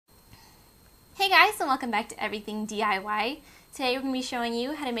Hey guys, and welcome back to Everything DIY. Today we're going to be showing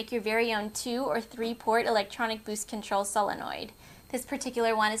you how to make your very own 2 or 3 port electronic boost control solenoid. This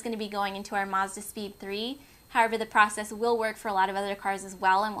particular one is going to be going into our Mazda Speed 3. However, the process will work for a lot of other cars as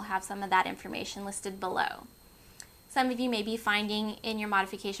well, and we'll have some of that information listed below. Some of you may be finding in your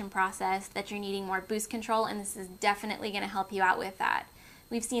modification process that you're needing more boost control, and this is definitely going to help you out with that.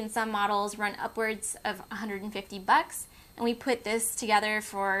 We've seen some models run upwards of $150, and we put this together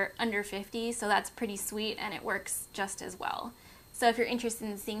for under $50, so that's pretty sweet and it works just as well. So if you're interested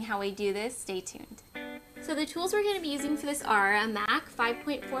in seeing how we do this, stay tuned. So the tools we're going to be using for this are a MAC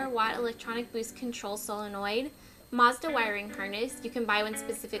 5.4 watt electronic boost control solenoid, Mazda wiring harness, you can buy one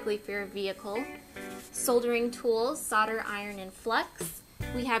specifically for your vehicle, soldering tools, solder iron and flux.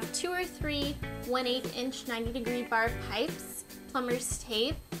 We have 2 or 3 1/8" 90-degree barb pipes, Plumbers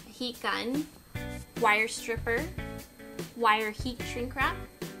Tape, a heat gun, wire stripper, wire heat shrink wrap,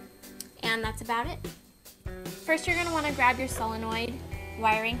 and that's about it. First, you're going to want to grab your solenoid,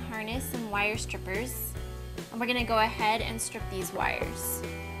 wiring harness, and wire strippers, and we're going to go ahead and strip these wires.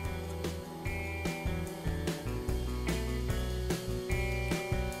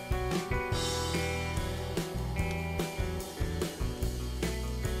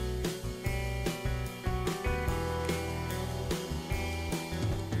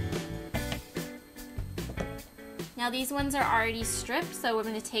 Now these ones are already stripped, so we're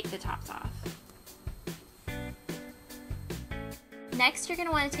going to take the tops off. Next, you're going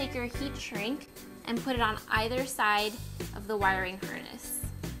to want to take your heat shrink and put it on either side of the wiring harness.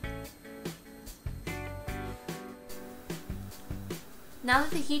 Now that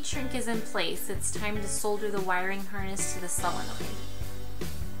the heat shrink is in place, it's time to solder the wiring harness to the solenoid.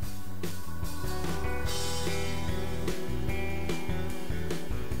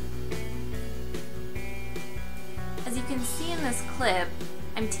 As you can see in this clip,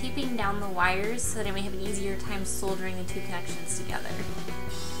 I'm taping down the wires so that I may have an easier time soldering the 2 connections together.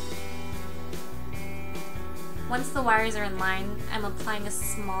 Once the wires are in line, I'm applying a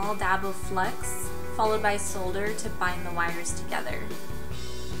small dab of flux, followed by solder to bind the wires together.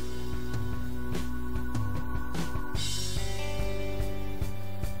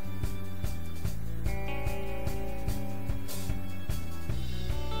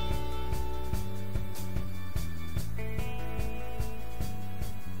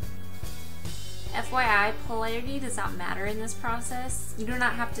 FYI, polarity does not matter in this process. You do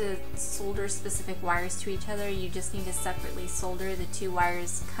not have to solder specific wires to each other, you just need to separately solder the 2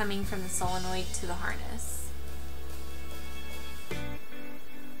 wires coming from the solenoid to the harness.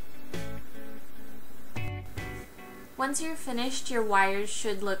 Once you're finished, your wires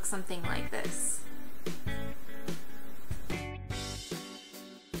should look something like this.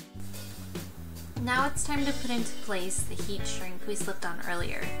 Now it's time to put into place the heat shrink we slipped on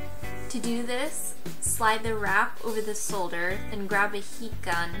earlier. To do this, slide the wrap over the solder, then grab a heat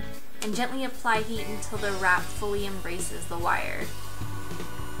gun and gently apply heat until the wrap fully embraces the wire.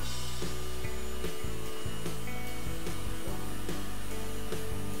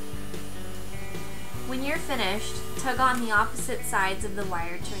 When you're finished, tug on the opposite sides of the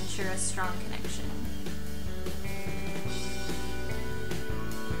wire to ensure a strong connection.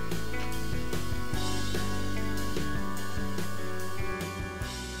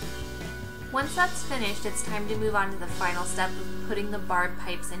 Once that's finished, it's time to move on to the final step of putting the barb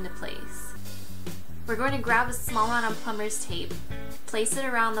pipes into place. We're going to grab a small amount of Plumbers Tape, place it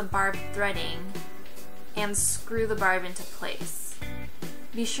around the barb threading, and screw the barb into place.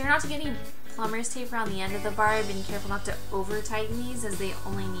 Be sure not to get any Plumbers Tape around the end of the barb, and careful not to over tighten these as they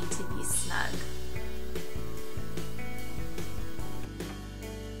only need to be snug.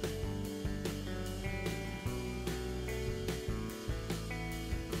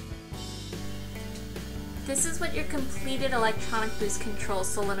 This is what your completed electronic boost control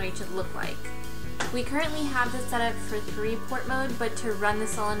solenoid should look like. We currently have this set up for 3-port mode, but to run the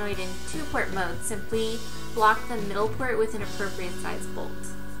solenoid in 2-port mode, simply block the middle port with an appropriate size bolt.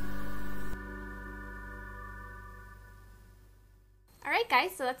 Alright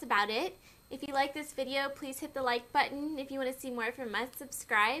guys, so that's about it. If you like this video, please hit the like button. If you want to see more from us,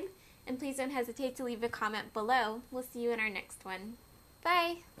 subscribe. And please don't hesitate to leave a comment below. We'll see you in our next one.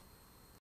 Bye!